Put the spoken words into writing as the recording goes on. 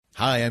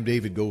Hi, I'm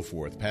David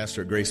Goforth,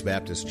 pastor at Grace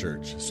Baptist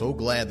Church. So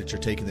glad that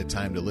you're taking the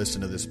time to listen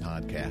to this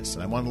podcast.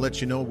 And I want to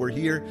let you know we're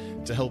here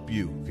to help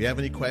you. If you have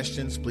any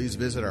questions, please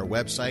visit our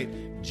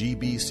website,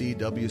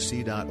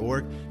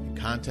 gbcwc.org, and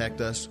contact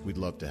us. We'd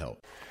love to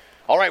help.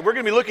 All right, we're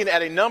going to be looking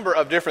at a number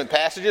of different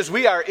passages.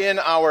 We are in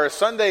our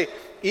Sunday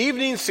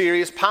evening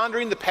series,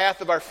 Pondering the Path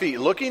of Our Feet,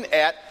 looking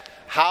at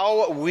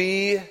how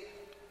we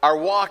are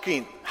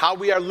walking, how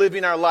we are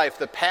living our life,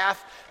 the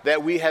path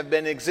that we have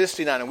been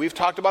existing on. And we've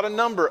talked about a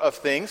number of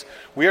things.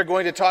 We are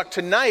going to talk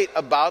tonight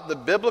about the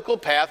biblical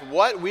path,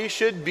 what we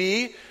should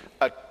be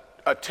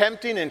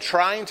attempting and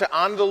trying to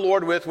honor the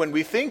Lord with when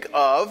we think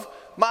of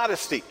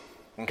modesty.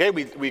 Okay,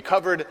 we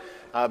covered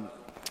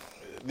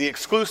the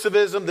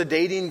exclusivism, the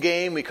dating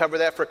game. We covered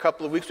that for a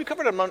couple of weeks. We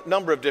covered a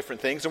number of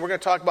different things, and we're going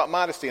to talk about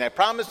modesty. And I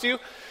promise you,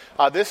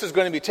 this is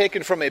going to be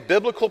taken from a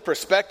biblical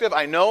perspective.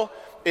 I know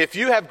if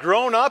you have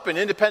grown up in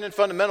independent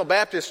fundamental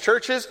Baptist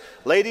churches,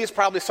 ladies,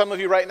 probably some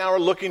of you right now are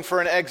looking for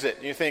an exit.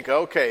 You think,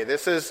 okay,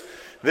 this is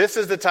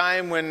the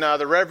time when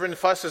the Reverend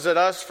fusses at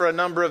us for a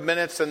number of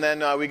minutes and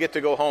then we get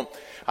to go home.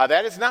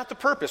 That is not the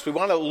purpose. We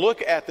want to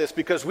look at this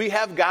because we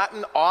have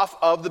gotten off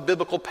of the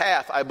biblical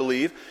path, I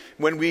believe,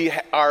 when we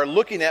are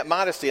looking at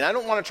modesty. And I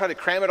don't want to try to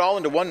cram it all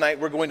into one night.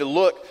 We're going to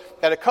look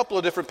at a couple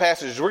of different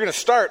passages. We're going to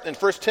start in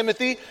 1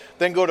 Timothy,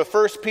 then go to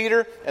 1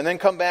 Peter, and then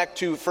come back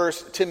to 1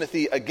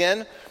 Timothy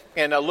again.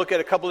 And look at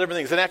a couple of different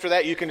things. And after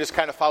that, you can just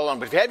kind of follow along.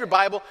 But if you have your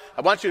Bible,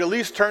 I want you to at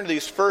least turn to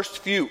these first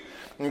few.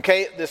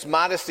 Okay, this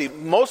modesty.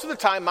 Most of the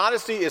time,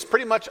 modesty is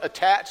pretty much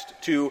attached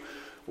to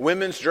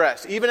women's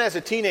dress. Even as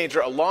a teenager,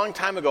 a long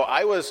time ago,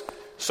 I was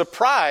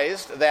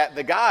surprised that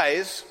the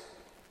guys,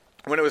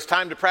 when it was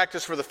time to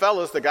practice for the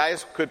fellas, the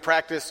guys could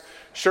practice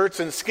shirts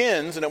and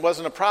skins, and it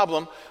wasn't a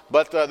problem.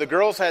 But the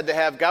girls had to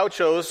have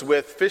gauchos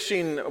with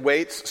fishing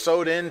weights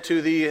sewed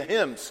into the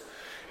hymns.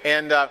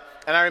 And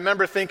I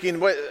remember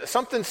thinking,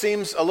 something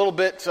seems a little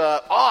bit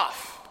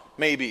off,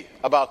 maybe,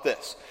 about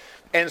this.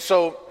 And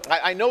so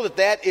I know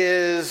that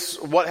is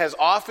what has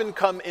often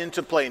come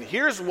into play. And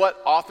here's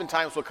what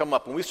oftentimes will come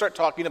up. When we start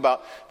talking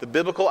about the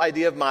biblical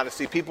idea of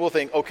modesty, people will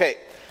think, okay,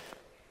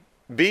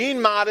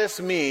 being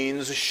modest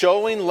means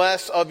showing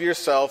less of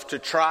yourself to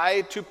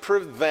try to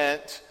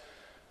prevent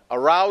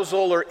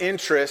arousal or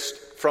interest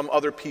from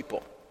other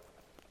people.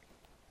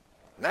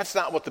 And that's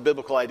not what the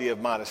biblical idea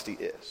of modesty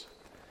is.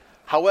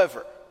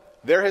 However,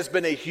 there has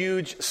been a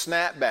huge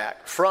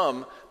snapback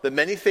from the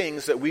many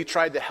things that we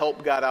tried to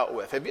help God out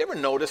with. Have you ever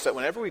noticed that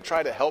whenever we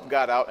try to help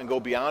God out and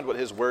go beyond what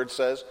His Word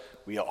says,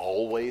 we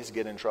always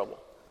get in trouble?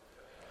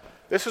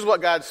 This is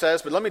what God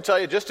says, but let me tell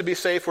you, just to be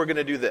safe, we're going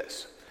to do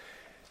this.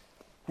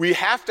 We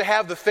have to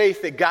have the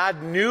faith that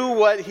God knew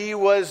what He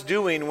was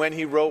doing when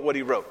He wrote what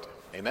He wrote.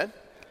 Amen?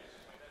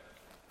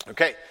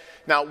 Okay.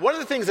 Now, one of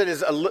the things that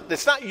is,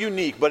 it's not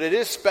unique, but it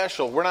is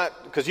special. We're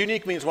not, because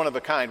unique means one of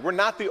a kind. We're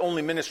not the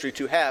only ministry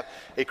to have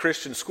a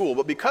Christian school.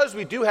 But because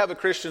we do have a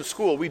Christian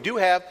school, we do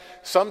have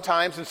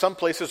sometimes in some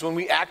places when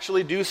we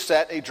actually do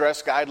set a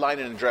dress guideline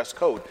and a dress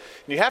code.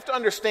 And you have to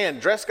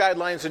understand, dress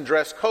guidelines and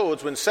dress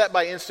codes, when set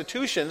by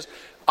institutions,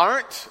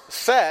 aren't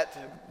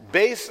set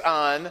based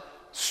on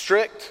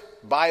strict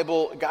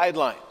Bible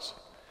guidelines.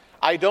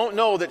 I don't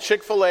know that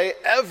Chick-fil-A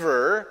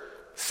ever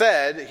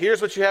said,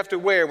 here's what you have to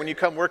wear when you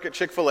come work at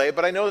Chick-fil-A,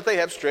 but I know that they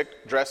have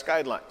strict dress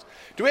guidelines.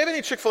 Do we have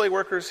any Chick-fil-A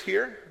workers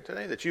here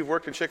today that you've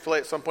worked in Chick-fil-A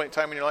at some point in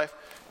time in your life?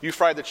 You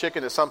fried the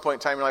chicken at some point in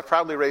time in your life.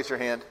 Probably raise your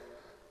hand.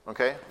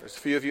 Okay, there's a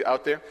few of you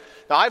out there.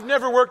 Now, I've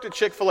never worked at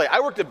Chick-fil-A. I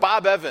worked at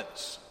Bob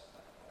Evans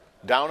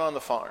down on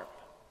the farm.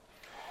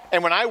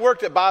 And when I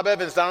worked at Bob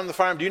Evans down on the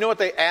farm, do you know what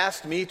they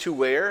asked me to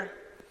wear?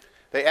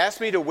 They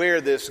asked me to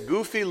wear this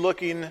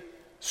goofy-looking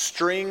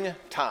string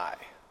tie.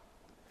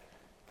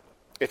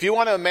 If you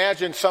want to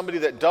imagine somebody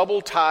that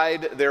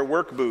double-tied their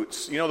work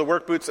boots, you know the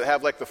work boots that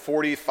have like the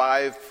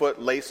 45-foot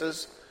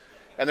laces,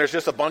 and there's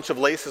just a bunch of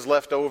laces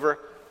left over,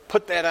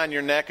 put that on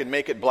your neck and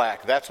make it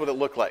black. That's what it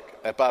looked like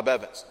at Bob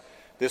Evans.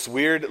 This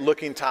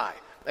weird-looking tie,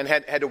 and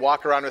had to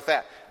walk around with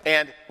that.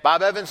 And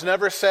Bob Evans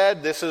never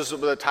said, this is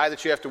the tie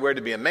that you have to wear to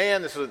be a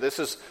man, this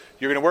is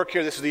you're going to work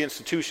here, this is the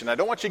institution. I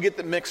don't want you to get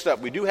them mixed up.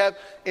 We do have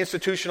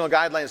institutional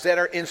guidelines that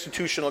are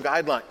institutional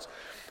guidelines.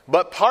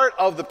 But part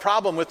of the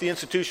problem with the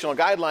institutional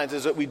guidelines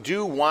is that we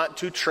do want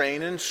to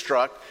train,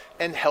 instruct,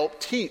 and help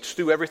teach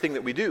through everything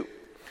that we do.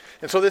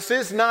 And so this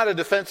is not a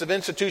defense of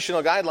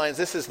institutional guidelines.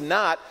 This is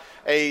not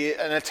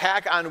an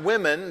attack on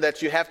women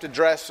that you have to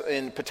dress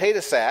in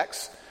potato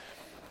sacks.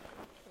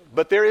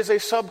 But there is a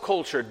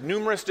subculture,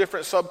 numerous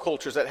different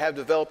subcultures that have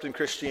developed in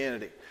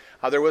Christianity.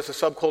 There was a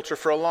subculture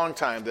for a long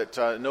time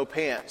that no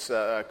pants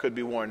could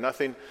be worn,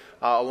 nothing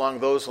along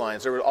those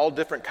lines. There were all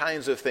different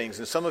kinds of things.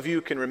 And some of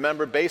you can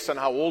remember, based on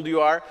how old you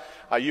are,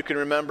 you can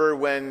remember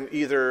when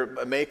either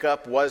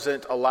makeup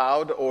wasn't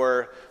allowed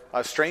or,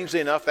 strangely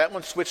enough, that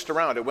one switched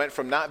around. It went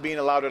from not being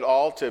allowed at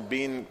all to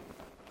being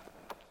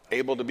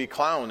able to be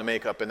clown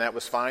makeup, and that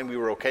was fine. We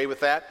were okay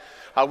with that.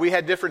 We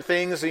had different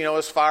things,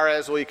 as far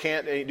as, well, you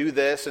can't do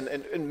this.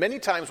 And many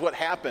times what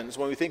happens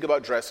when we think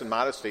about dress and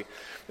modesty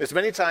is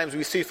many times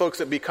we see folks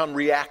that become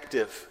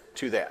reactive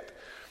to that.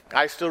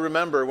 I still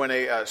remember when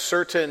a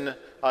certain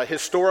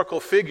historical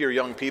figure,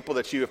 young people,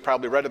 that you have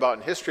probably read about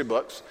in history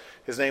books,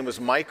 his name was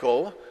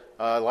Michael,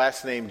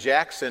 last name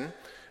Jackson.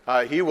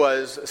 He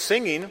was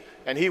singing,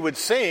 and he would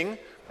sing,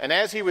 and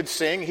as he would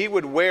sing, he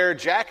would wear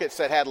jackets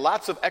that had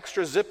lots of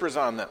extra zippers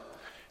on them.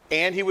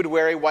 And he would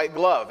wear a white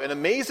glove. And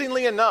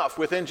amazingly enough,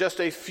 within just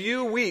a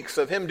few weeks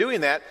of him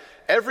doing that,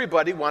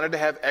 everybody wanted to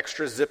have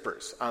extra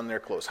zippers on their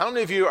clothes. How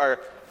many of you are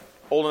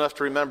old enough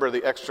to remember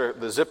the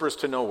zippers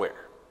to nowhere?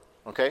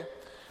 Okay?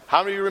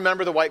 How many of you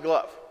remember the white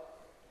glove?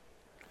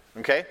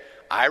 Okay?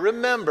 I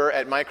remember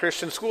at my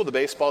Christian school, the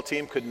baseball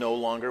team could no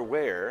longer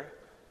wear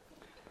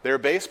their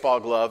baseball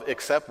glove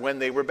except when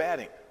they were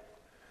batting.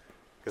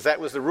 Because that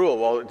was the rule.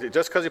 Well,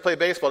 just because you play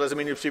baseball doesn't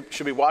mean you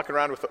should be walking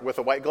around with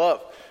a white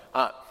glove.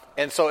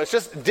 And so it's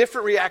just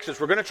different reactions.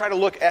 We're going to try to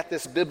look at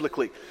this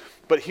biblically.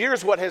 But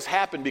here's what has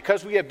happened.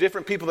 Because we have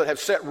different people that have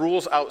set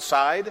rules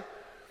outside,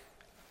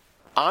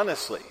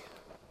 honestly,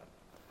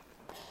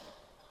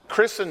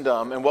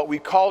 Christendom and what we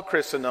call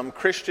Christendom,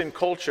 Christian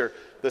culture,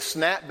 the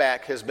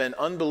snapback has been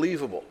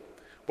unbelievable.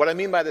 What I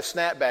mean by the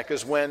snapback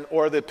is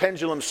or the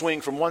pendulum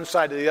swing from one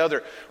side to the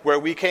other, where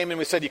we came and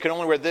we said you can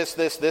only wear this,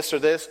 or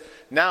this.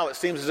 Now it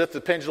seems as if the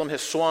pendulum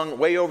has swung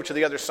way over to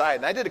the other side.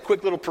 And I did a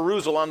quick little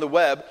perusal on the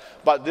web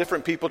about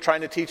different people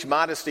trying to teach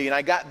modesty, and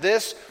I got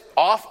this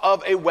off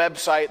of a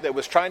website that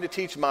was trying to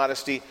teach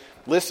modesty.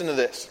 Listen to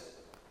this.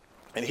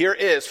 And here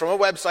is, from a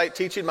website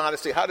teaching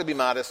modesty, how to be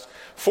modest,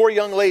 for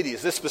young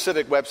ladies. This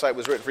specific website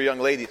was written for young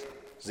ladies.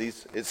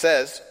 It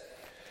says,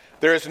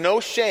 there is no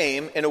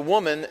shame in a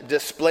woman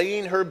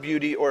displaying her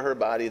beauty or her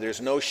body.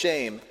 There's no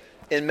shame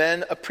in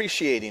men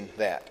appreciating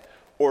that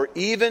or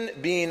even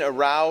being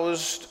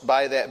aroused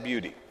by that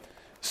beauty.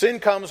 Sin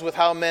comes with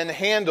how men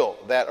handle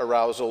that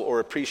arousal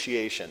or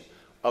appreciation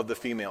of the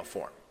female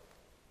form.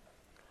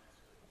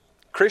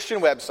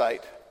 Christian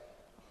website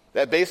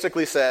that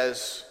basically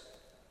says,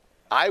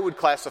 I would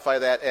classify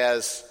that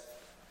as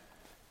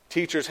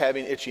teachers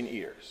having itching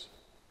ears.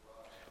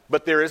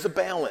 But there is a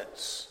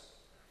balance.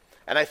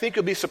 And I think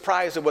you'll be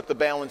surprised at what the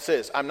balance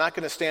is. I'm not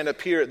going to stand up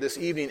here this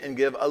evening and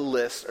give a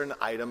list or an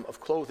item of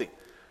clothing.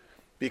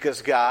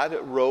 Because God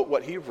wrote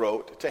what he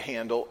wrote to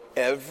handle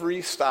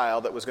every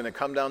style that was going to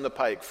come down the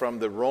pike from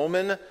the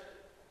Roman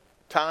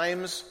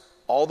times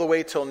all the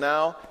way till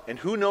now. And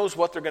who knows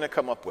what they're going to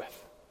come up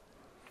with.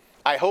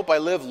 I hope I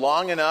live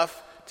long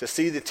enough to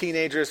see the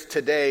teenagers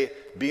today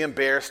be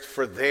embarrassed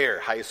for their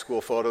high school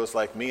photos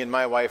like me and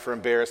my wife are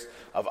embarrassed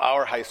of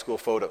our high school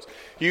photos.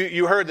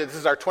 You heard that this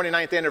is our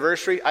 29th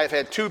anniversary. I've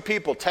had 2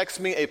 people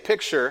text me a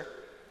picture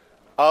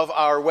of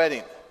our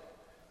wedding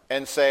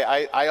and say,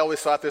 I always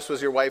thought this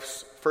was your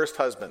wife's first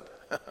husband.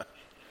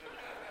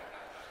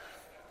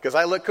 Because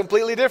I look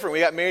completely different. We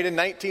got married in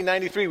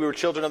 1993. We were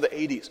children of the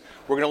 80s.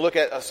 We're going to look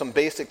at some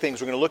basic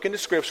things. We're going to look into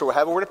Scripture. We'll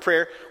have a word of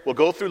prayer. We'll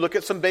go through, look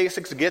at some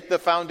basics, get the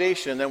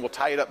foundation, and then we'll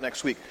tie it up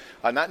next week.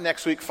 Not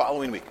next week,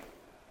 following week.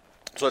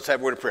 So let's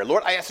have a word of prayer.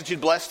 Lord, I ask that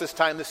you'd bless this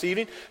time this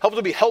evening. Help it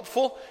to be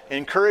helpful,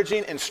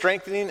 encouraging, and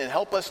strengthening, and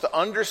help us to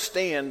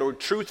understand the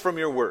truth from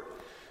your word.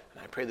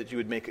 And I pray that you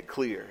would make it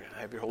clear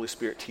and have your Holy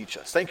Spirit teach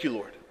us. Thank you,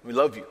 Lord. We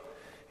love you.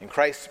 In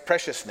Christ's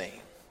precious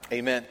name,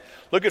 amen.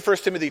 Look at 1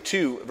 Timothy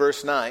 2,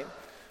 verse 9.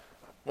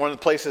 One of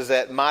the places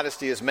that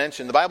modesty is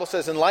mentioned. The Bible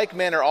says, in like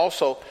manner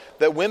also,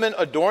 that women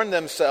adorn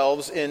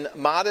themselves in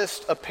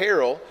modest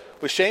apparel,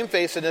 with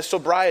shamefacedness,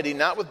 sobriety,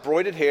 not with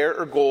broided hair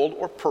or gold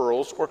or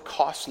pearls or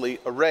costly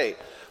array,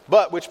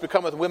 but which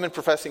becometh women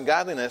professing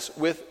godliness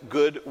with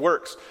good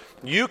works.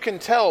 You can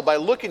tell by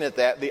looking at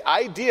that, the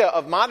idea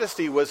of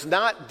modesty was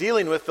not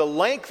dealing with the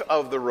length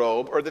of the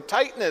robe or the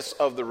tightness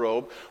of the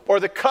robe or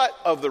the cut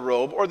of the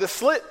robe or the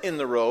slit in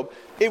the robe.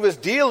 It was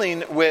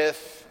dealing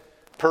with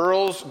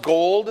pearls,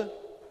 gold.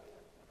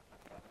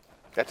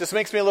 That just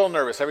makes me a little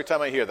nervous every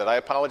time I hear that. I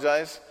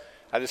apologize.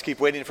 I just keep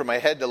waiting for my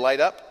head to light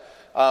up.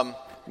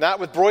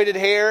 Not with broided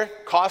hair,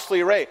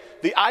 costly array.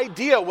 The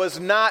idea was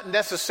not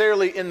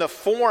necessarily in the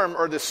form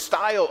or the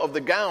style of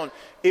the gown.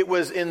 It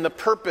was in the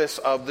purpose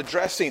of the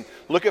dressing.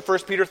 Look at 1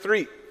 Peter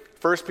 3.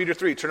 1 Peter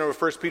 3. Turn over to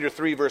 1 Peter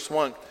 3, verse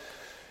 1.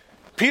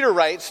 Peter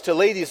writes to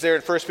ladies there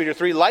in 1 Peter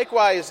 3,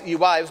 likewise, ye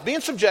wives, be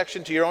in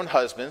subjection to your own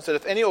husbands, that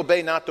if any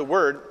obey not the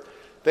word,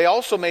 they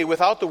also may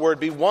without the word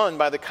be won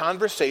by the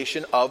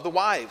conversation of the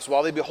wives,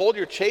 while they behold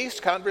your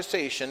chaste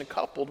conversation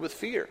coupled with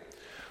fear.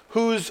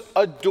 Whose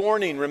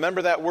adorning,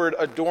 remember that word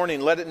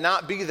adorning, let it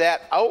not be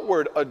that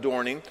outward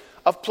adorning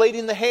of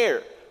plaiting the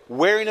hair,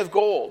 wearing of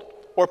gold,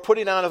 or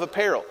putting on of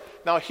apparel.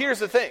 Now here's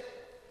the thing.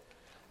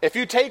 If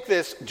you take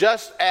this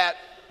just at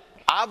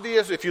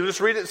obvious, if you just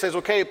read it, it says,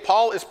 okay,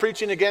 Paul is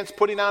preaching against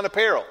putting on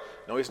apparel.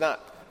 No, he's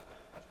not.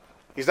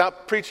 He's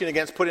not preaching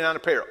against putting on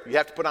apparel. You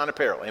have to put on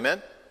apparel.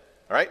 Amen?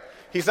 All right?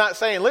 He's not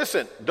saying,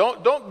 listen,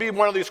 don't be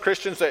one of these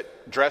Christians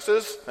that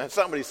dresses. That's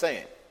not what he's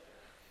saying.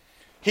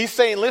 He's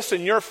saying,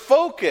 listen, your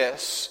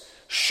focus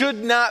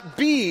should not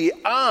be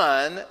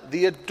on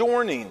the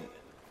adorning.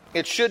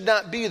 It should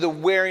not be the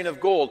wearing of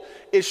gold.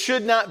 It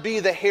should not be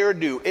the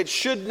hairdo. It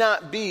should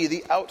not be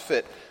the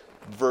outfit.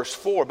 Verse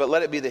 4, but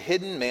let it be the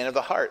hidden man of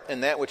the heart,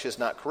 and that which is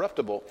not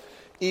corruptible,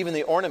 even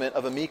the ornament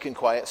of a meek and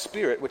quiet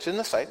spirit, which in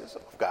the sight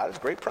of God is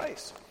great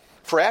price.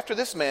 For after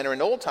this manner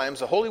in old times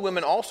the holy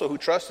women also who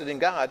trusted in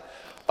God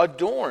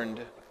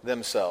adorned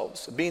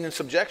themselves, being in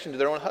subjection to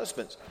their own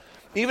husbands.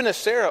 Even as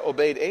Sarah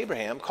obeyed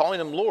Abraham,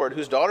 calling him Lord,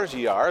 whose daughters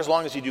ye are, as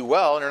long as ye do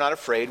well and are not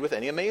afraid with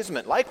any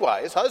amazement.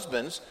 Likewise,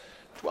 husbands,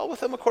 dwell with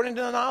them according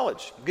to the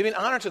knowledge, giving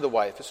honor to the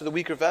wife as to the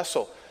weaker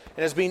vessel,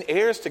 and as being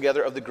heirs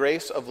together of the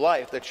grace of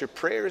life, that your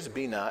prayers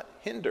be not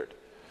hindered.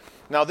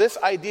 Now, this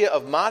idea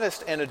of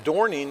modest and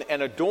adorning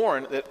and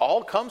adorn, it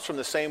all comes from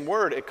the same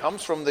word. It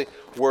comes from the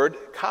word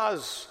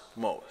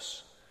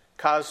cosmos,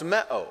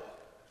 cosmeo.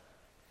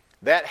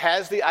 That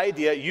has the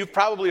idea, you've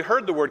probably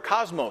heard the word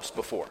cosmos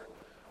before.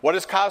 What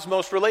does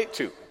cosmos relate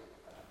to?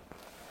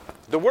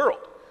 The world.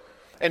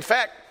 In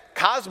fact,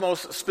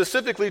 cosmos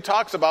specifically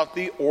talks about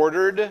the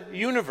ordered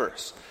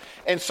universe.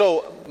 And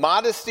so,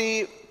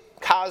 modesty,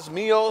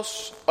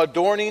 cosmios,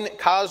 adorning,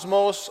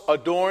 cosmos,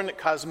 adorn,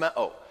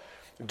 cosmeo.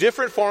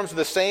 Different forms of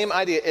the same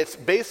idea. It's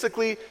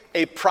basically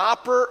a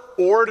proper,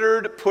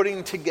 ordered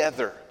putting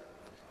together.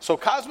 So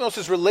cosmos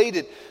is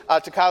related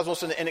to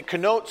cosmos, and it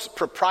connotes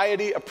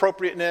propriety,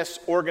 appropriateness,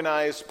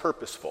 organized,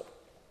 purposeful.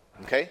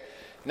 Okay?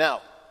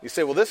 Now, you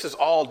say, well, this is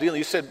all dealing.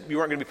 You said you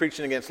weren't going to be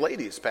preaching against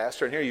ladies,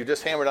 Pastor, and here you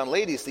just hammered on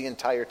ladies the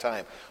entire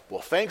time. Well,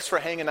 thanks for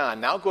hanging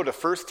on. Now go to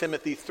 1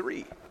 Timothy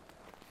 3.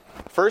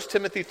 1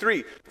 Timothy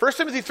 3. 1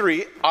 Timothy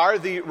 3 are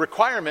the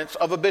requirements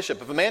of a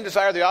bishop. If a man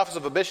desires the office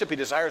of a bishop, he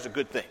desires a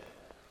good thing.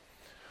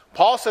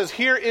 Paul says,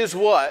 here is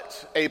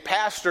what a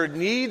pastor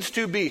needs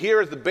to be. Here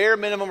are the bare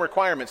minimum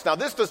requirements. Now,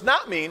 this does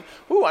not mean,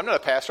 I'm not a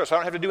pastor, so I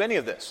don't have to do any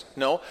of this.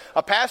 No,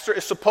 a pastor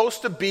is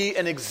supposed to be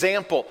an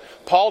example.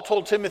 Paul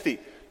told Timothy,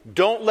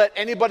 don't let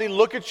anybody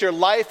look at your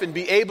life and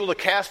be able to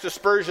cast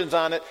aspersions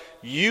on it.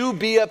 You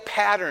be a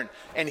pattern.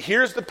 And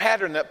here's the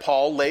pattern that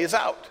Paul lays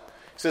out.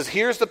 He says,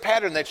 here's the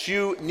pattern that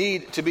you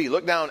need to be.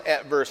 Look down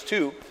at verse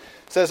 2.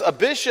 It says, a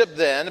bishop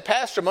then, a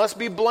pastor, must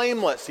be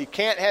blameless. He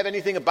can't have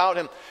anything about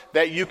him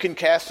that you can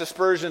cast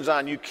aspersions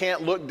on. You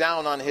can't look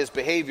down on his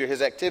behavior,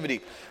 his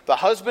activity. The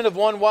husband of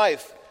one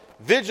wife,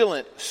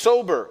 vigilant,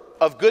 sober,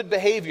 of good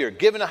behavior,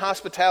 given to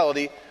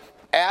hospitality,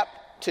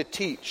 apt to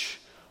teach.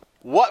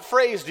 What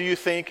phrase do you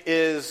think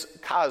is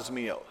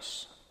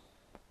cosmios?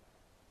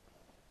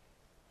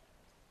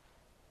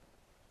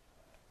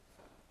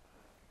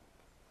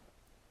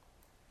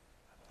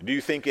 Do you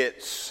think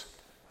it's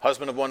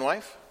husband of one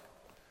wife?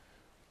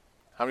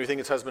 How many think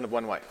it's husband of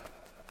one wife?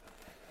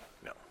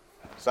 No.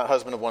 It's not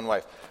husband of one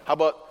wife. How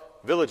about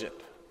vigilant?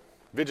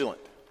 Vigilant.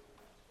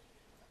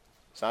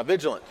 It's not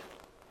vigilant.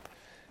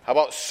 How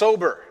about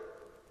sober?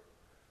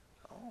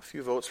 Oh, a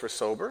few votes for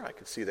sober. I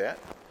could see that.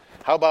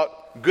 How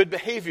about good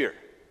behavior?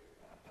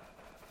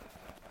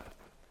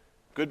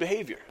 Good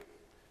behavior.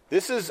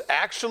 This is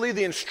actually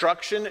the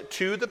instruction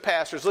to the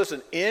pastors.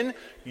 Listen, in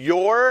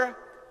your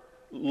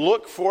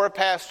look for a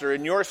pastor,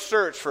 in your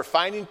search for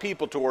finding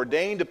people to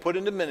ordain, to put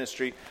into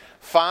ministry,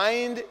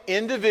 find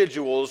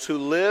individuals who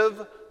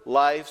live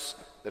lives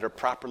that are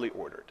properly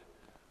ordered,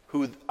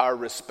 who are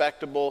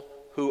respectable,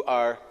 who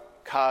are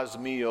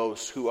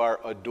cosmios, who are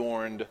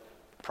adorned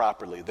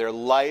properly. Their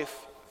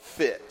life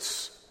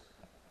fits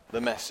the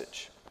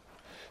message.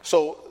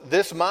 So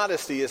this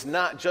modesty is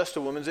not just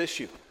a woman's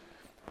issue.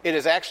 It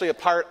is actually a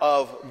part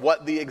of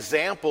what the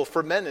example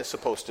for men is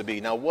supposed to be.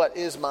 Now, what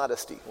is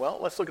modesty? Well,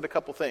 let's look at a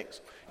couple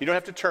things. You don't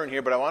have to turn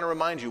here, but I want to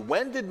remind you,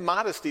 when did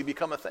modesty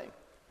become a thing?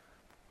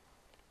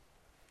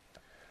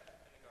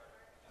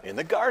 In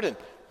the garden.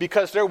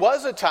 Because there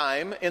was a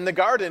time in the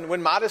garden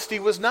when modesty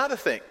was not a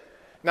thing.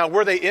 Now,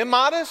 were they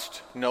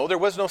immodest? No, there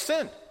was no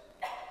sin.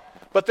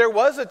 But there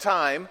was a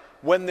time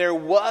when there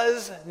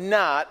was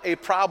not a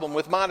problem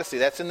with modesty.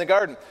 That's in the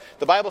garden.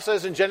 The Bible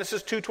says in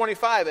Genesis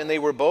 2:25, and they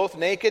were both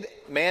naked,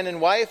 man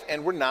and wife,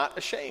 and were not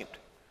ashamed.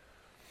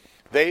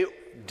 They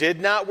did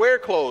not wear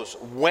clothes.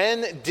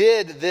 When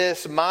did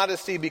this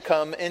modesty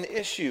become an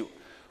issue?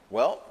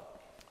 Well,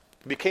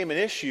 it became an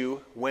issue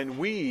when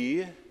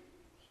we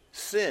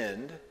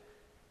sinned.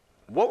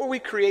 What were we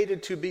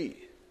created to be?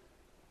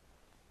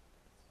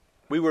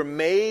 We were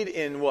made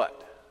in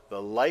what? The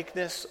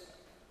likeness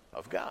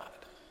of God.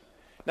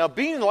 Now,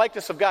 being in the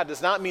likeness of God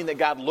does not mean that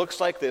God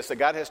looks like this, that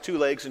God has 2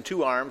 legs and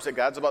 2 arms, that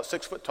God's about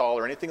 6 foot tall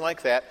or anything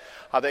like that,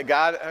 that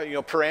God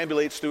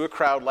perambulates through a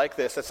crowd like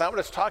this. That's not what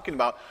it's talking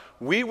about.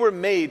 We were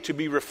made to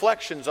be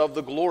reflections of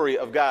the glory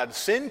of God.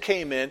 Sin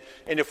came in,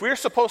 and if we're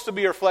supposed to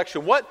be a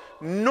reflection, what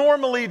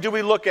normally do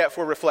we look at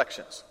for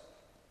reflections?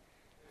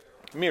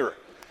 Mirror.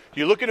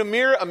 You look at a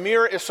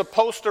mirror is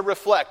supposed to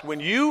reflect. When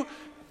you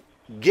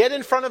get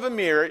in front of a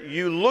mirror,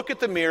 you look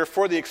at the mirror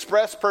for the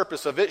express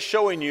purpose of it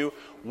showing you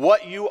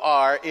what you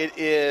are. It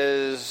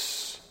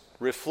is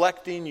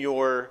reflecting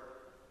your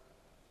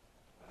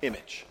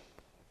image.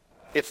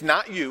 It's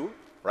not you,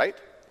 right?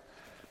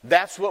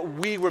 That's what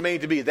we were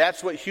made to be.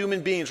 That's what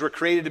human beings were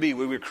created to be.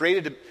 We were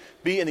created to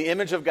be in the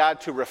image of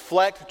God, to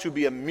reflect, to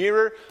be a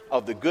mirror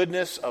of the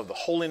goodness, of the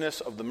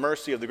holiness, of the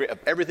mercy, of the great, of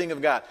everything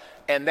of God.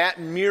 And that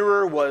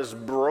mirror was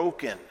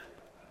broken.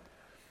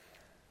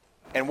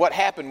 And what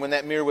happened when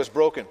that mirror was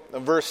broken?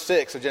 In verse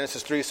 6 of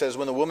Genesis 3 says,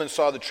 when the woman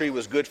saw the tree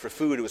was good for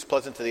food, it was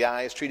pleasant to the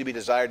eyes, tree to be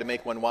desired to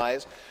make one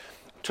wise,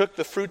 took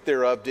the fruit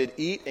thereof, did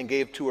eat, and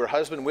gave to her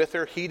husband with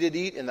her. He did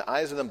eat, and the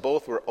eyes of them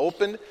both were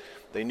opened.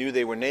 They knew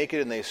they were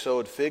naked, and they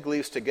sewed fig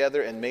leaves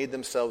together and made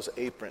themselves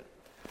apron.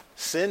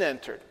 Sin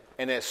entered.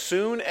 And as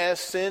soon as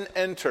sin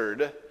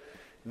entered,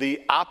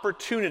 the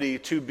opportunity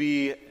to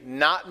be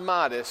not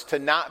modest, to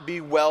not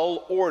be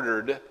well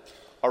ordered,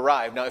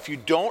 arrived. Now, if you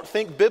don't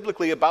think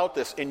biblically about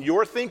this in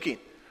your thinking,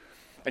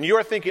 and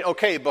you're thinking,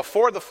 okay,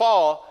 before the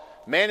fall,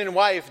 man and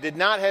wife did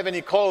not have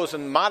any clothes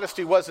and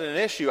modesty wasn't an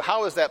issue,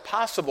 how is that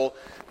possible?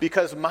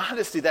 Because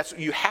modesty,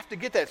 you have to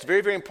get that. It's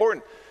very, very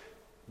important.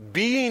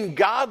 Being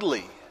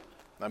godly,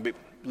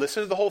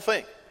 listen to the whole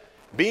thing.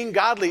 Being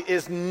godly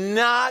is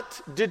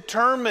not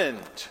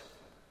determined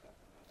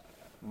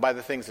by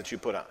the things that you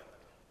put on.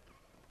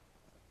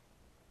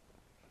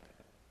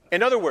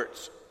 In other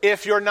words,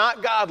 if you're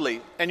not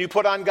godly and you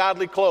put on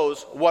godly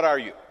clothes, what are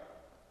you?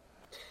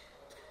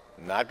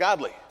 Not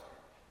godly.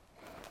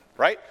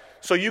 Right?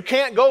 So you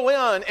can't go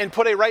in and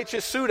put a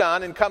righteous suit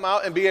on and come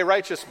out and be a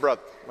righteous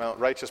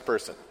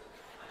person.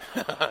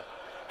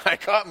 I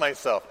caught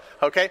myself.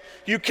 Okay?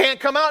 You can't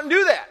come out and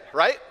do that,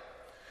 right?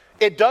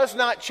 It does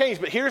not change.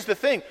 But here's the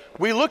thing.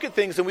 We look at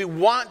things and we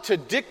want to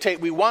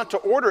dictate, we want to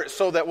order it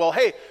so that, well,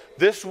 hey,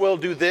 this will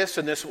do this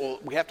and this will.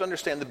 We have to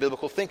understand the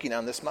biblical thinking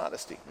on this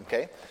modesty.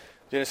 Okay?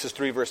 Genesis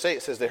 3 verse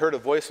 8 says, they heard a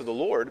voice of the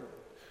Lord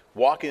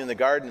walking in the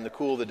garden in the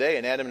cool of the day,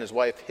 and Adam and his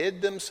wife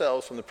hid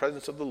themselves from the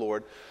presence of the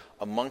Lord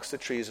amongst the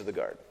trees of the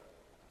garden.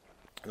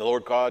 And the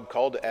Lord God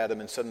called to Adam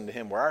and said unto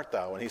him, where art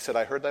thou? And he said,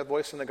 I heard thy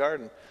voice in the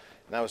garden,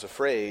 and I was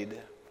afraid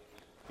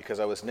because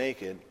I was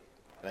naked,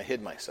 and I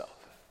hid myself.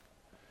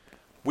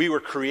 We were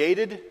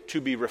created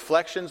to be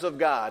reflections of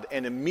God,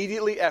 and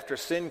immediately after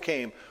sin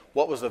came,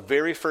 what was the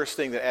very first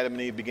thing that Adam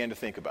and Eve began to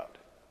think about?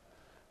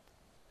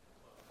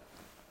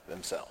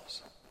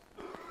 Themselves.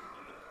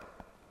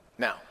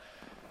 Now,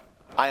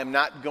 I am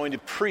not going to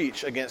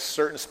preach against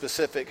certain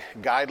specific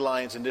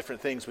guidelines and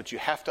different things, but you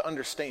have to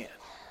understand,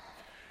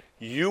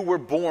 you were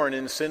born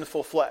in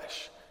sinful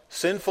flesh.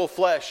 Sinful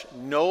flesh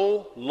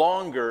no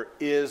longer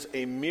is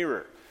a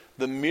mirror.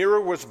 The mirror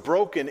was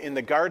broken in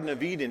the Garden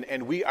of Eden,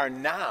 and we are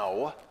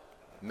now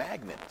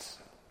magnets.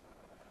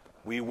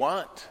 We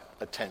want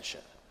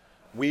attention.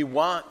 We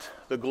want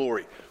the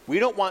glory. We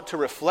don't want to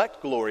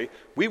reflect glory.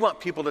 We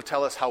want people to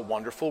tell us how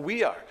wonderful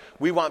we are.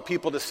 We want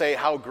people to say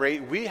how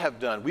great we have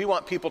done. We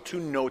want people to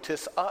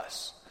notice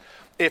us.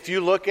 If you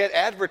look at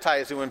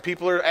advertising, when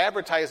people are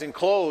advertising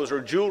clothes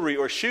or jewelry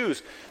or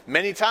shoes,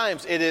 many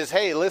times it is,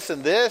 hey,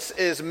 listen, this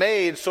is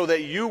made so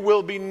that you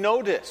will be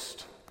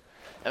noticed.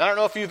 And I don't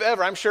know if you've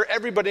ever, I'm sure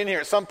everybody in here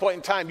at some point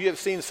in time, you have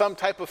seen some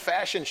type of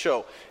fashion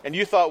show, and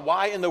you thought,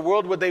 why in the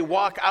world would they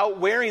walk out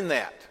wearing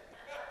that?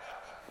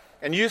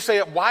 And you say,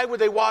 why would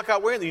they walk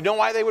out wearing it? You know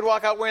why they would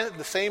walk out wearing it?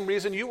 The same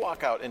reason you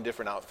walk out in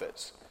different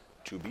outfits.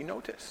 To be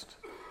noticed.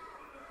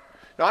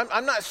 Now,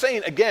 I'm not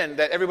saying, again,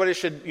 that everybody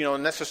should,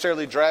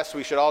 necessarily dress.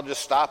 We should all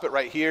just stop it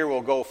right here. We'll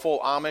go full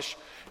Amish,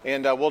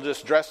 and we'll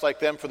just dress like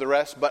them for the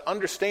rest. But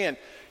understand,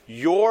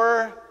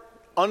 your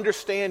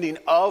understanding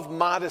of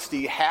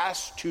modesty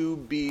has to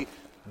be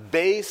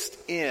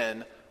based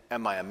in,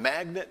 am I a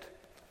magnet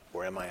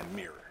or am I a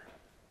mirror?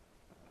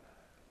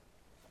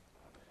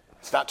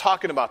 It's not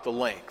talking about the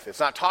length.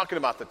 It's not talking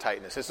about the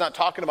tightness. It's not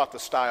talking about the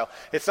style.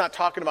 It's not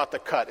talking about the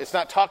cut. It's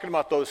not talking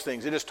about those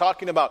things. It is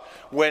talking about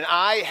when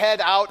I head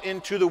out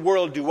into the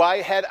world, do I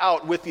head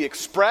out with the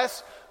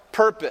express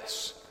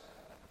purpose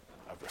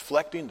of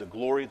reflecting the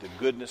glory, the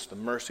goodness, the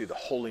mercy, the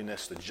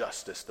holiness, the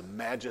justice, the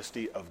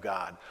majesty of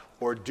God?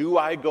 Or do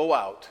I go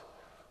out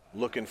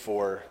looking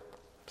for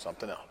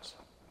something else?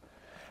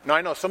 Now,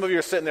 I know some of you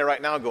are sitting there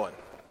right now going,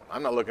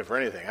 I'm not looking for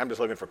anything. I'm just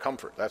looking for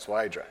comfort. That's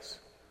why I dress.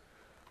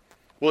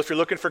 Well, if you're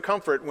looking for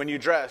comfort when you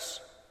dress,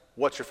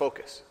 what's your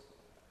focus?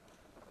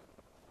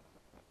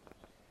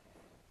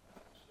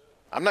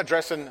 I'm not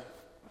dressing,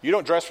 you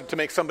don't dress to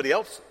make somebody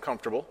else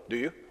comfortable, do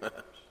you?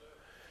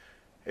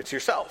 It's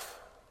yourself.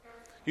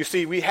 You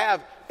see, we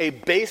have a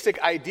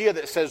basic idea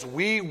that says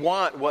we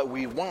want what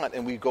we want,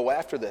 and we go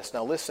after this.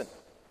 Now listen,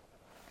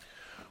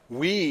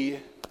 we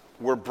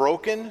were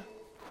broken,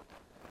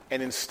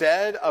 and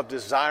instead of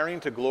desiring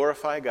to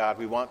glorify God,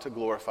 we want to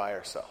glorify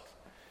ourselves.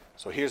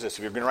 So here's this.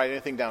 If you're going to write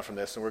anything down from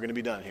this, and we're going to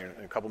be done here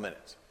in a couple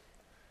minutes.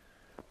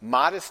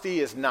 Modesty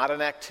is not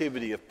an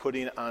activity of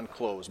putting on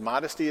clothes.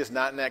 Modesty is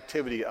not an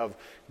activity of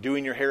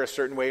doing your hair a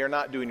certain way or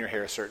not doing your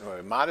hair a certain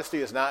way.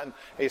 Modesty is not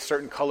a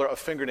certain color of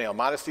fingernail.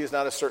 Modesty is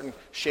not a certain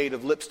shade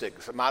of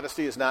lipstick.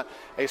 Modesty is not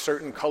a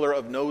certain color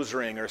of nose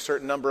ring or a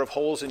certain number of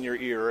holes in your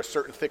ear or a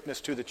certain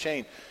thickness to the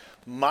chain.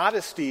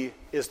 Modesty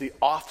is the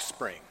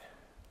offspring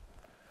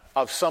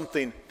of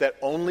something that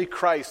only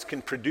Christ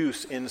can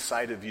produce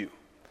inside of you.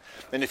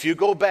 And if you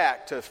go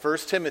back to 1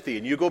 Timothy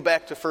and you go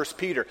back to 1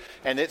 Peter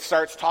and it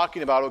starts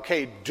talking about,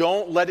 okay,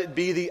 don't let it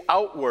be the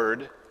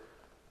outward.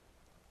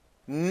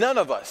 None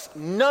of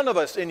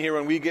us in here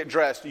when we get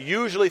dressed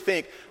usually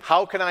think,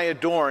 how can I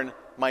adorn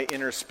my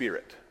inner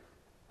spirit?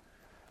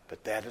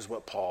 But that is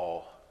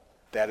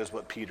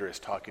what Peter is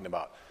talking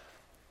about.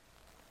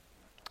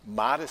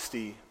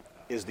 Modesty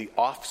is the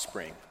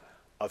offspring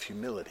of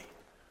humility.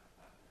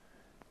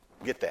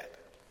 Get that?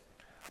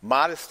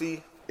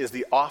 Modesty is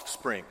the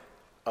offspring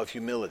of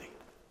humility.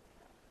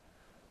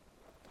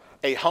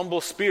 A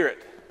humble spirit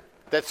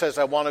that says,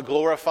 I want to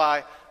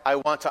glorify, I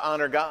want to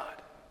honor God.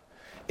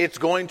 It's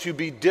going to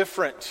be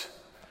different.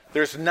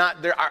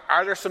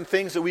 Are there some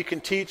things that we can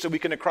teach, that we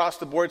can across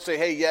the board say,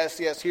 hey, yes,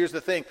 here's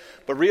the thing.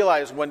 But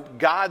realize when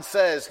God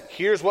says,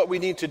 here's what we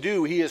need to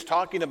do, he is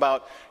talking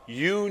about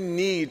you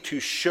need to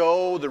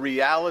show the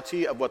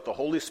reality of what the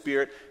Holy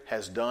Spirit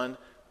has done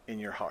in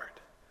your heart.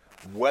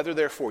 Whether,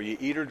 therefore, you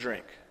eat or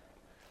drink,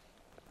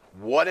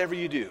 whatever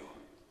you do,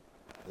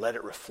 let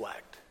it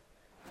reflect.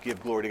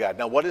 Give glory to God.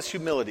 Now, what is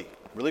humility?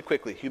 Really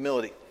quickly,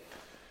 humility.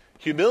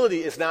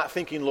 Humility is not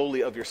thinking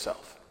lowly of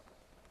yourself.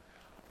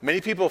 Many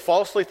people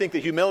falsely think that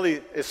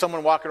humility is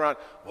someone walking around,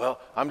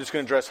 well, I'm just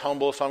going to dress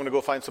humble, so I'm going to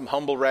go find some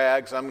humble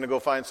rags. I'm going to go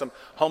find some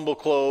humble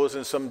clothes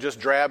and some just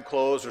drab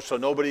clothes, or so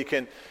nobody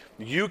can.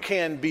 You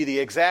can be the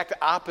exact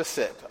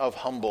opposite of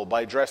humble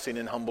by dressing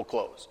in humble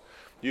clothes.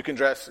 You can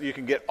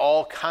get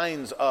all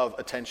kinds of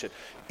attention.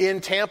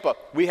 In Tampa,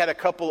 we had a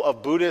couple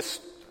of Buddhist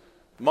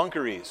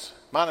monasteries,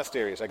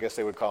 I guess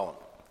they would call them.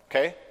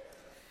 Okay?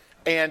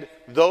 And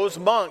those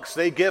monks,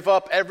 they give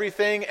up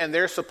everything and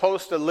they're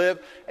supposed to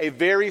live a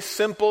very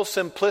simple,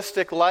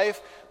 simplistic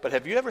life. But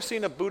have you ever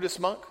seen a Buddhist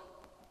monk?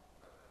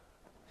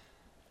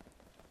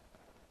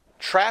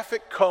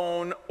 Traffic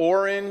cone,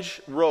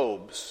 orange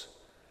robes,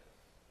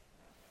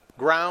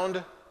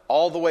 ground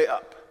all the way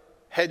up,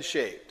 head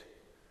shaved.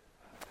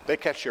 They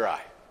catch your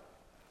eye.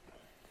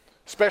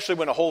 Especially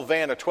when a whole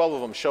van of 12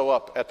 of them show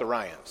up at the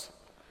Ryans.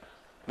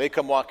 They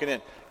come walking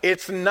in.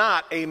 It's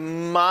not a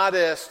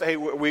modest, hey,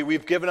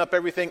 we've given up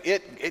everything.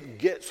 It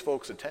gets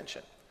folks'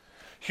 attention.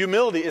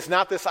 Humility is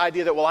not this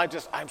idea that, well, I'm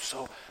just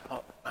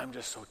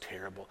so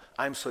terrible.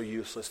 I'm so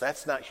useless.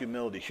 That's not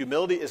humility.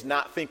 Humility is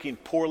not thinking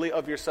poorly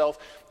of yourself.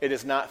 It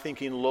is not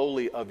thinking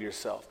lowly of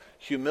yourself.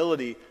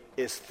 Humility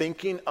is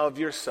thinking of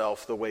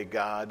yourself the way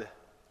God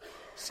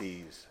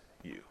sees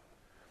you.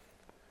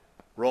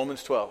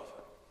 Romans 12.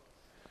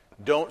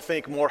 Don't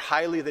think more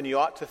highly than you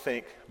ought to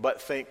think,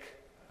 but think, do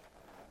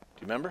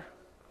you remember?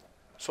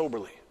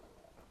 Soberly,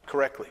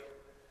 correctly,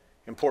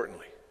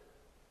 importantly.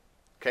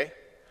 Okay?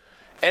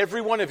 Every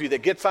one of you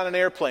that gets on an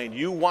airplane,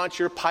 you want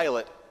your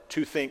pilot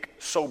to think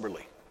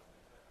soberly.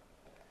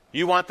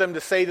 You want them to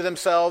say to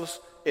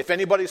themselves, if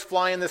anybody's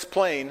flying this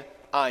plane,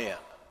 I am.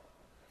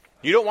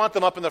 You don't want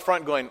them up in the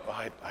front going,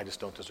 oh, I just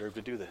don't deserve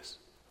to do this.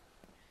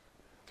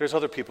 There's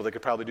other people that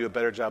could probably do a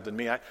better job than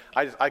me.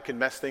 I can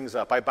mess things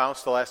up. I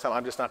bounced the last time.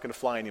 I'm just not going to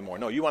fly anymore.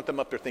 No, you want them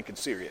up there thinking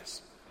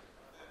serious.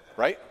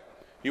 Right?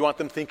 You want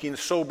them thinking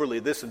soberly.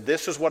 This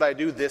is what I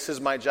do. This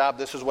is my job.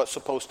 This is what's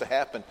supposed to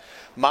happen.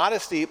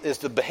 Modesty is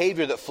the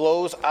behavior that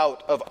flows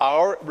out of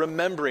our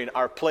remembering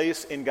our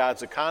place in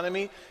God's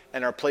economy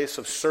and our place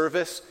of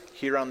service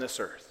here on this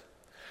earth.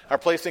 Our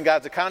place in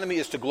God's economy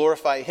is to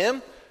glorify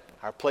Him.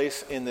 Our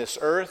place in this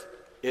earth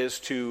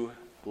is to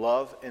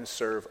love and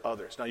serve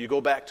others. Now you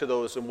go back to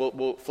those, and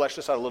we'll flesh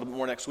this out a little bit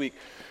more next week.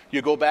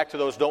 You go back to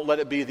those, don't let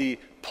it be the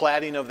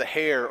plaiting of the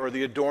hair or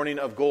the adorning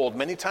of gold.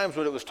 Many times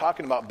what it was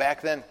talking about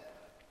back then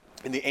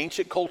in the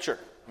ancient culture,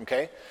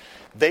 okay,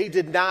 they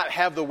did not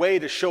have the way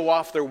to show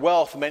off their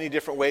wealth many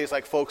different ways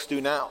like folks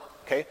do now,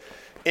 okay?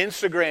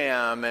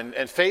 Instagram and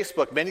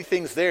Facebook, many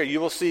things there. You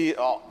will see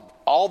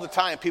all the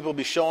time people will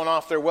be showing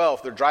off their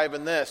wealth. They're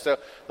driving this.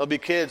 There'll be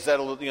kids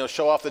that'll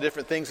show off the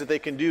different things that they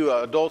can do.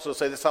 Adults will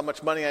say, this is how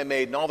much money I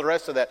made, and all the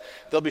rest of that.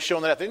 They'll be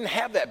showing that. They didn't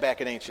have that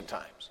back in ancient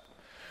times.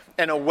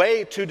 And a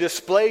way to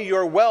display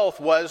your wealth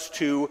was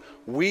to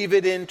weave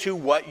it into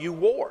what you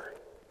wore.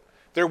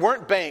 There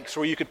weren't banks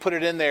where you could put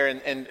it in there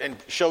and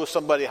show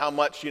somebody how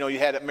much you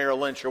had at Merrill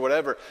Lynch or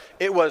whatever.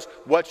 It was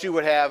what you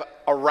would have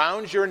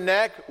around your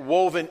neck,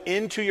 woven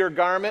into your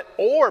garment,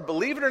 or,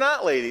 believe it or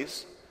not,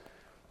 ladies,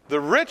 the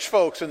rich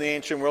folks in the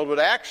ancient world would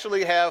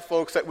actually have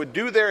folks that would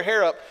do their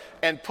hair up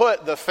and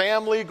put the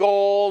family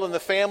gold and the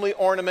family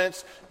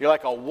ornaments. You're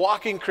like a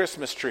walking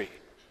Christmas tree.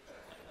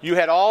 You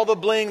had all the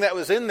bling that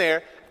was in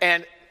there,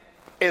 and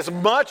as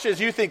much as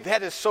you think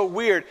that is so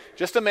weird,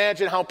 just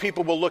imagine how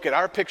people will look at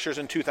our pictures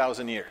in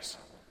 2,000 years.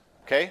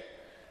 Okay?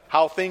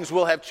 How things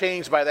will have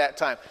changed by that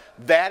time.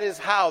 That is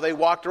how they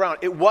walked around.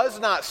 It was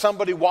not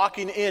somebody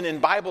walking in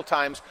Bible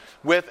times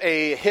with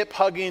a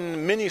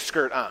hip-hugging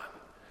miniskirt on.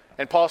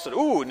 And Paul said,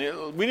 ooh,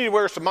 we need to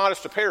wear some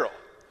modest apparel.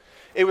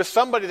 It was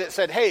somebody that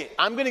said, hey,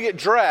 I'm going to get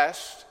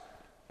dressed.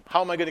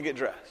 How am I going to get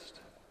dressed?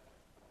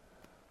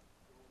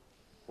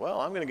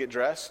 Well, I'm going to get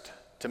dressed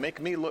to make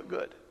me look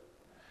good.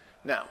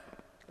 Now,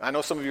 I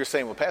know some of you are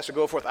saying, well, Pastor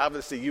Goforth,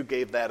 obviously you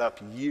gave that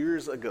up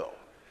years ago,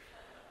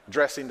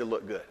 dressing to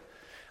look good.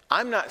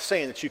 I'm not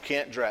saying that you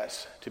can't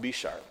dress to be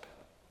sharp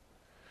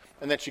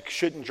and that you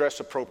shouldn't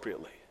dress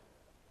appropriately.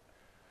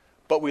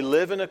 But we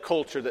live in a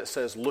culture that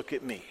says, look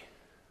at me.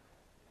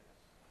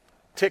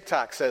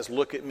 TikTok says,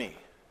 look at me.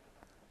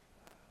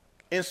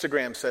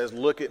 Instagram says,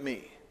 look at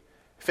me.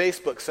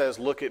 Facebook says,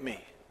 look at me.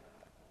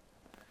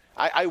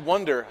 I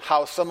wonder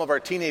how some of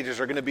our teenagers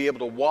are going to be able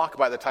to walk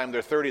by the time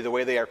they're 30 the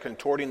way they are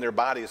contorting their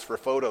bodies for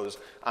photos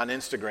on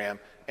Instagram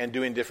and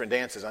doing different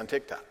dances on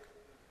TikTok.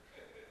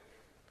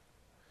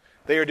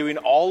 They are doing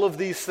all of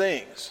these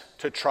things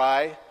to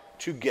try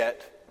to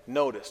get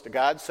noticed.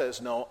 God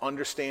says, no,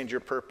 understand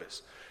your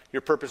purpose.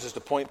 Your purpose is to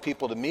point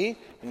people to me,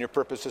 and your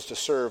purpose is to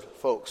serve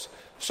folks.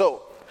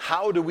 So,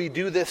 how do we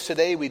do this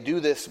today? We do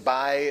this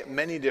by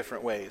many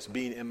different ways,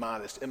 being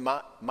immodest.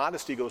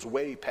 Modesty goes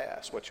way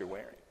past what you're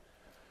wearing.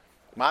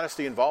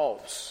 Modesty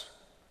involves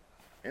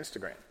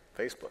Instagram,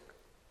 Facebook.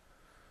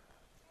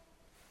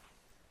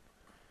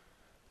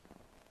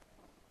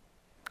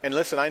 And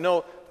listen, I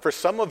know for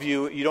some of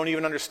you, you don't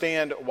even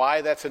understand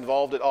why that's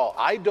involved at all.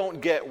 I don't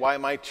get why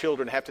my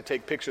children have to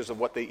take pictures of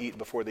what they eat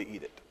before they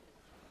eat it.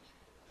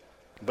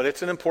 But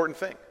it's an important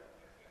thing.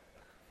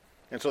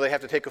 And so they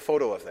have to take a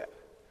photo of that.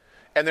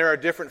 And there are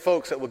different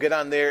folks that will get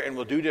on there and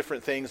will do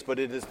different things, but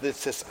it is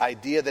this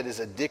idea that is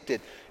addicted.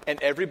 And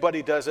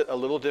everybody does it a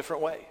little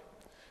different way.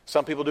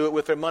 Some people do it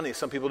with their money.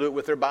 Some people do it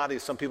with their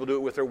bodies. Some people do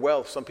it with their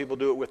wealth. Some people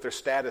do it with their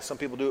status. Some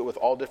people do it with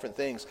all different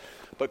things.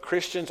 But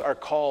Christians are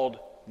called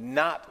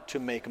not to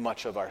make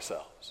much of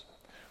ourselves.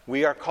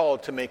 We are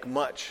called to make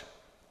much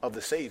of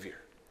the Savior.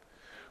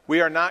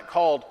 We are not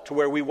called to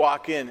where we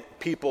walk in,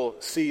 people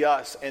see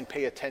us and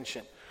pay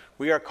attention.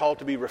 We are called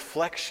to be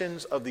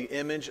reflections of the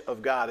image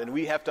of God. And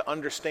we have to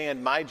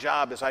understand my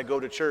job as I go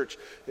to church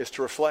is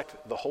to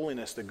reflect the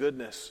holiness, the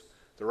goodness,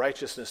 the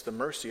righteousness, the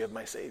mercy of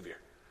my Savior.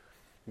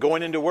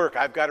 Going into work,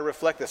 I've got to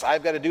reflect this.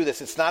 I've got to do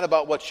this. It's not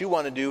about what you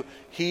want to do.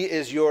 He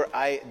is your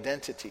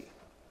identity.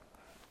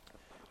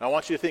 I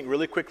want you to think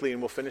really quickly,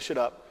 and we'll finish it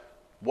up.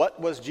 What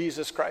was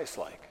Jesus Christ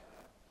like?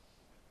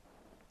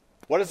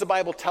 What does the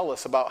Bible tell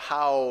us about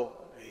how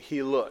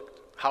he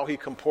looked, how he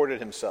comported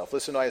himself?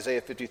 Listen to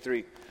Isaiah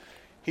 53.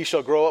 He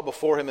shall grow up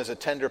before him as a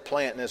tender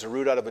plant and as a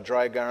root out of a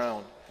dry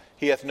ground.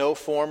 He hath no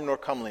form nor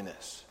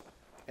comeliness.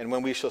 And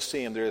when we shall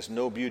see him, there is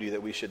no beauty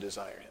that we should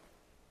desire him.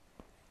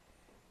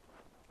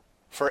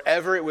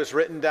 Forever it was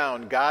written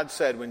down, God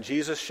said when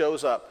Jesus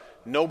shows up,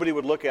 nobody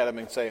would look at him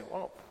and say,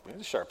 well,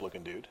 he's a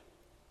sharp-looking dude.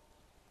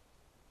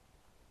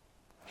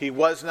 He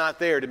was not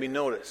there to be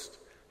noticed.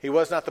 He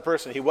was not the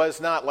person. He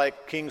was not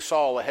like King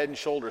Saul, a head and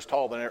shoulders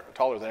taller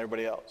than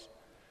everybody else.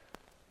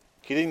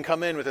 He didn't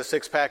come in with a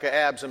six-pack of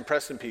abs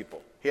impressing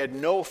people. He had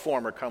no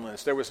form or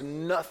comeliness. There was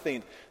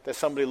nothing that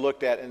somebody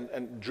looked at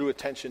and drew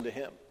attention to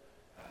him.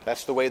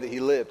 That's the way that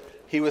he lived.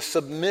 He was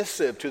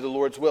submissive to the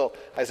Lord's will.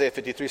 Isaiah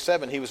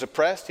 53:7, he was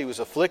oppressed, he was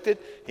afflicted,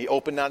 he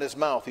opened not his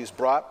mouth. He's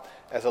brought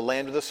as a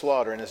lamb to the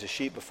slaughter, and as a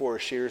sheep before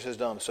his shearers is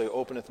dumb, so he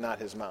openeth not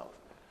his mouth.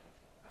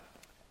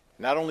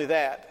 Not only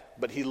that,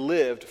 but he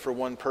lived for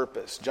one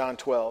purpose. John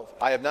 12,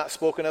 I have not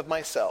spoken of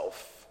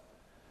myself,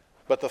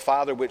 but the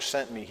Father which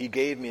sent me, he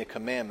gave me a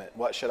commandment.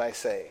 What should I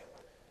say?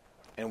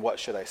 And what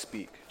should I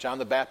speak? John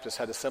the Baptist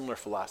had a similar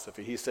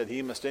philosophy. He said,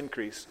 he must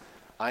increase,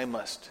 I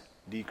must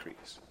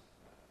decrease.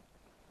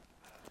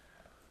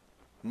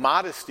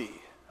 Modesty,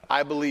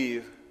 I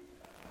believe,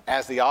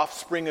 as the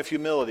offspring of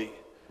humility,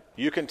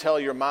 you can tell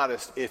you're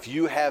modest if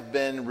you have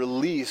been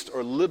released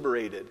or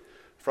liberated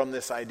from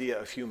this idea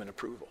of human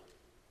approval.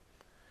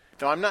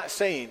 Now, I'm not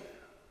saying,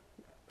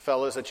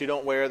 fellas, that you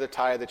don't wear the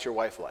tie that your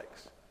wife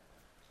likes.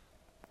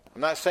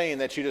 I'm not saying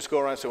that you just go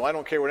around and say, well, I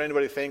don't care what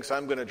anybody thinks,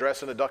 I'm going to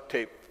dress in a duct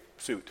tape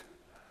suit.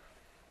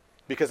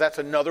 Because that's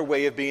another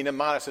way of being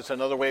immodest. It's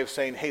another way of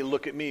saying, hey,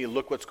 look at me,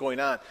 look what's going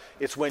on.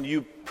 It's when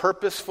you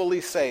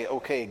purposefully say,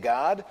 okay,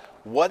 God,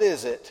 what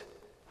is it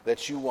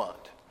that you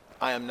want?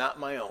 I am not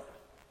my own.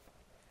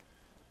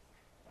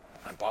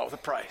 I'm bought with a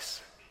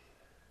price.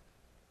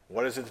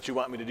 What is it that you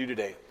want me to do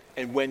today?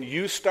 And when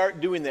you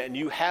start doing that and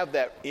you have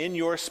that in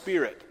your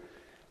spirit,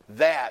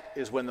 that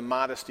is when the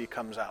modesty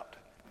comes out.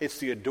 It's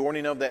the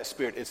adorning of that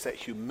spirit. It's that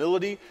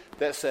humility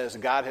that says,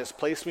 God has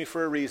placed me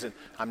for a reason.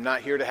 I'm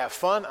not here to have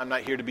fun. I'm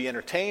not here to be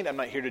entertained. I'm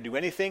not here to do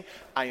anything.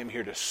 I am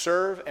here to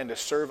serve and to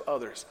serve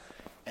others.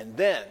 And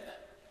then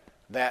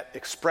that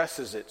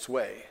expresses its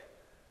way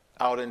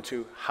out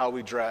into how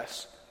we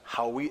dress,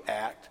 how we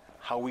act,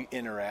 how we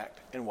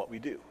interact, and what we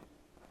do.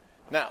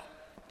 Now,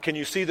 can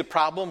you see the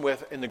problem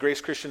with, in the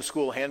Grace Christian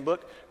School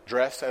handbook,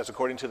 dress as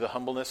according to the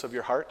humbleness of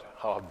your heart?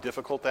 How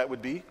difficult that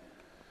would be?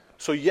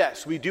 So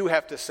yes, we do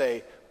have to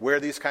say, wear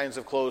these kinds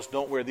of clothes,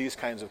 don't wear these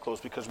kinds of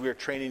clothes, because we are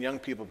training young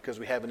people, because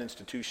we have an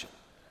institution.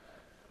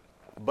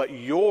 But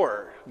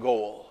your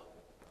goal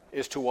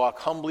is to walk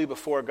humbly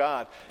before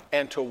God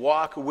and to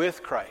walk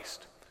with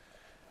Christ.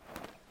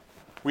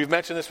 We've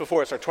mentioned this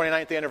before. It's our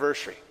 29th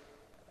anniversary.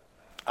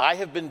 I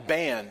have been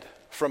banned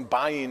from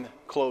buying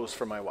clothes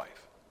for my wife.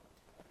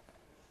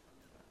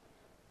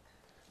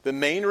 The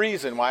main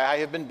reason why I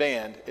have been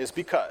banned is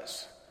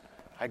because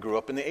I grew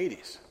up in the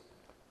 80s.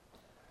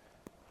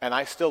 And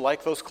I still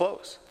like those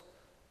clothes.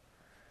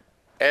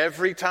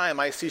 Every time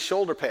I see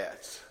shoulder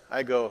pads,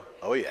 I go,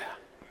 oh yeah.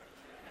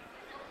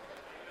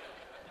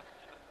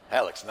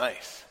 That looks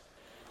nice.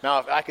 Now,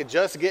 if I could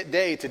just get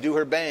Day to do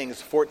her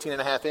bangs 14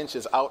 and a half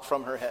inches out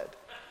from her head.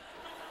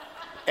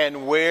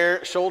 and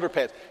wear shoulder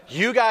pads.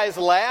 You guys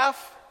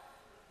laugh,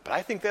 but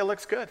I think that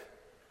looks good.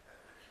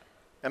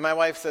 And my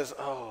wife says,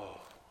 oh,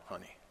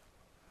 honey.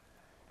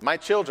 My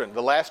children,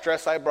 the last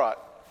dress I brought,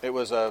 it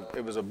was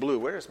a blue.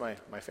 Where is my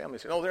family?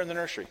 Oh, they're in the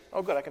nursery.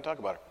 Oh, good, I can talk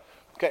about it.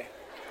 Okay.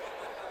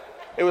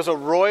 It was a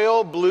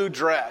royal blue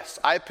dress.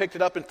 I picked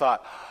it up and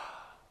thought,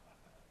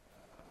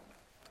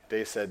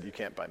 they said, you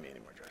can't buy me any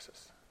more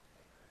dresses.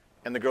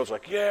 And the girls were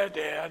like, yeah,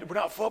 Dad, we're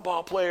not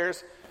football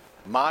players.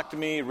 Mocked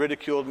me,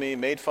 ridiculed me,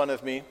 made fun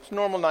of me. It's a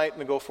normal night in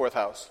the Go Forth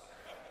house.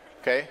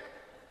 Okay?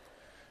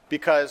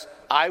 Because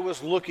I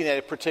was looking at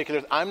a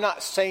particular, I'm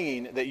not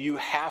saying that you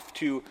have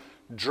to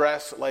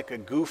dress like a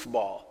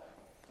goofball,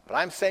 but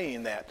I'm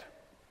saying that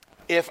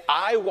if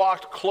I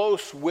walked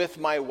close with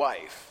my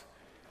wife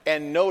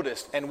and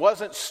noticed and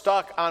wasn't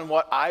stuck on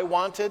what I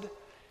wanted,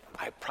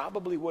 I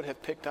probably would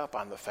have picked up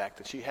on the fact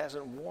that she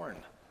hasn't worn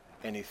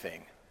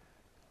anything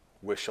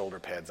with shoulder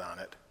pads on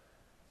it.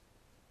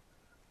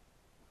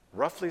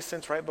 Roughly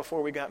since right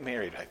before we got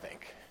married, I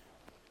think.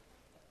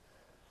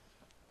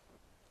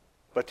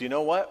 But do you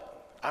know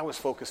what? I was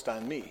focused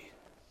on me.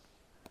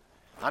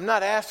 I'm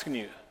not asking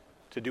you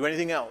to do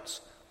anything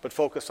else but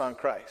focus on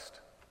Christ.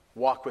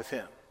 Walk with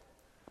him.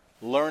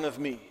 Learn of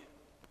me,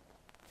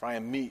 for I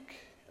am meek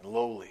and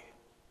lowly.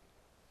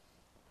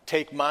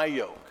 Take my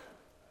yoke.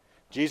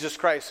 Jesus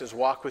Christ says,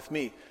 walk with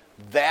me.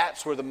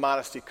 That's where the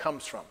modesty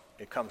comes from.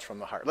 It comes from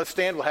the heart. Let's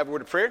stand. We'll have a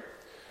word of prayer.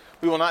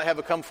 We will not have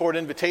a come forward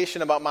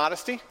invitation about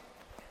modesty.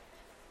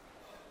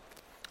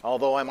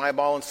 Although I'm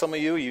eyeballing some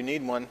of you, you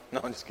need one. No,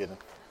 I'm just kidding.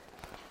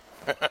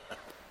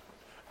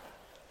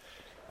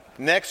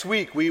 Next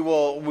week, we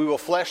will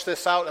flesh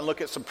this out and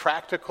look at some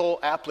practical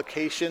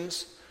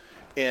applications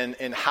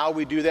in how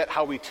we do that,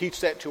 how we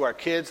teach that to our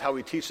kids, how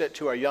we teach that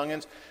to our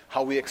youngins,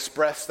 how we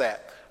express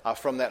that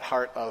from that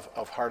heart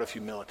of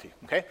humility.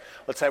 Okay?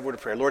 Let's have a word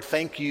of prayer. Lord,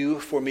 thank you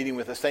for meeting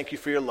with us. Thank you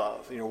for your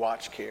love, your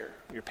watch care,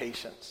 your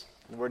patience,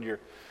 Lord, your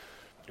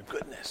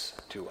goodness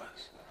to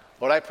us.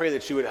 Lord, I pray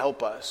that you would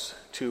help us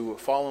to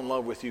fall in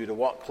love with you, to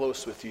walk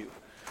close with you.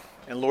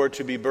 And Lord,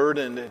 to be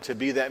burdened, to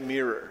be that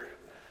mirror.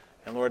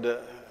 And Lord,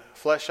 to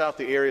flesh out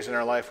the areas in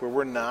our life where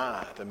we're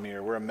not a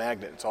mirror, we're a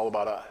magnet. It's all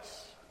about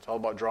us. It's all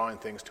about drawing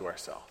things to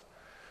ourselves.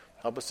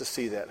 Help us to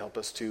see that. Help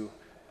us to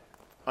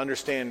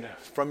understand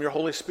from your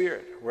Holy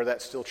Spirit where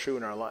that's still true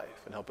in our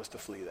life, and help us to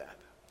flee that.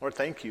 Lord,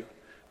 thank you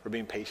for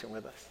being patient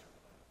with us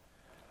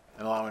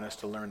and allowing us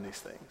to learn these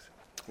things.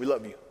 We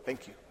love you.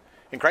 Thank you.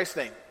 In Christ's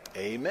name,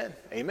 amen.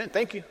 Amen.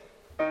 Thank you.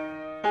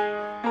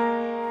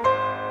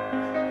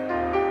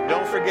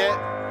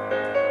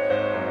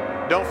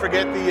 Don't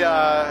forget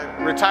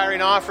the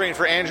retiring offering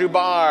for Andrew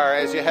Barr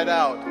as you head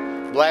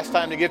out. Last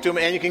time to give to him,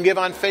 and you can give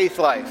on Faith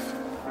Life.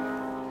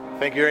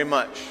 Thank you very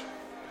much.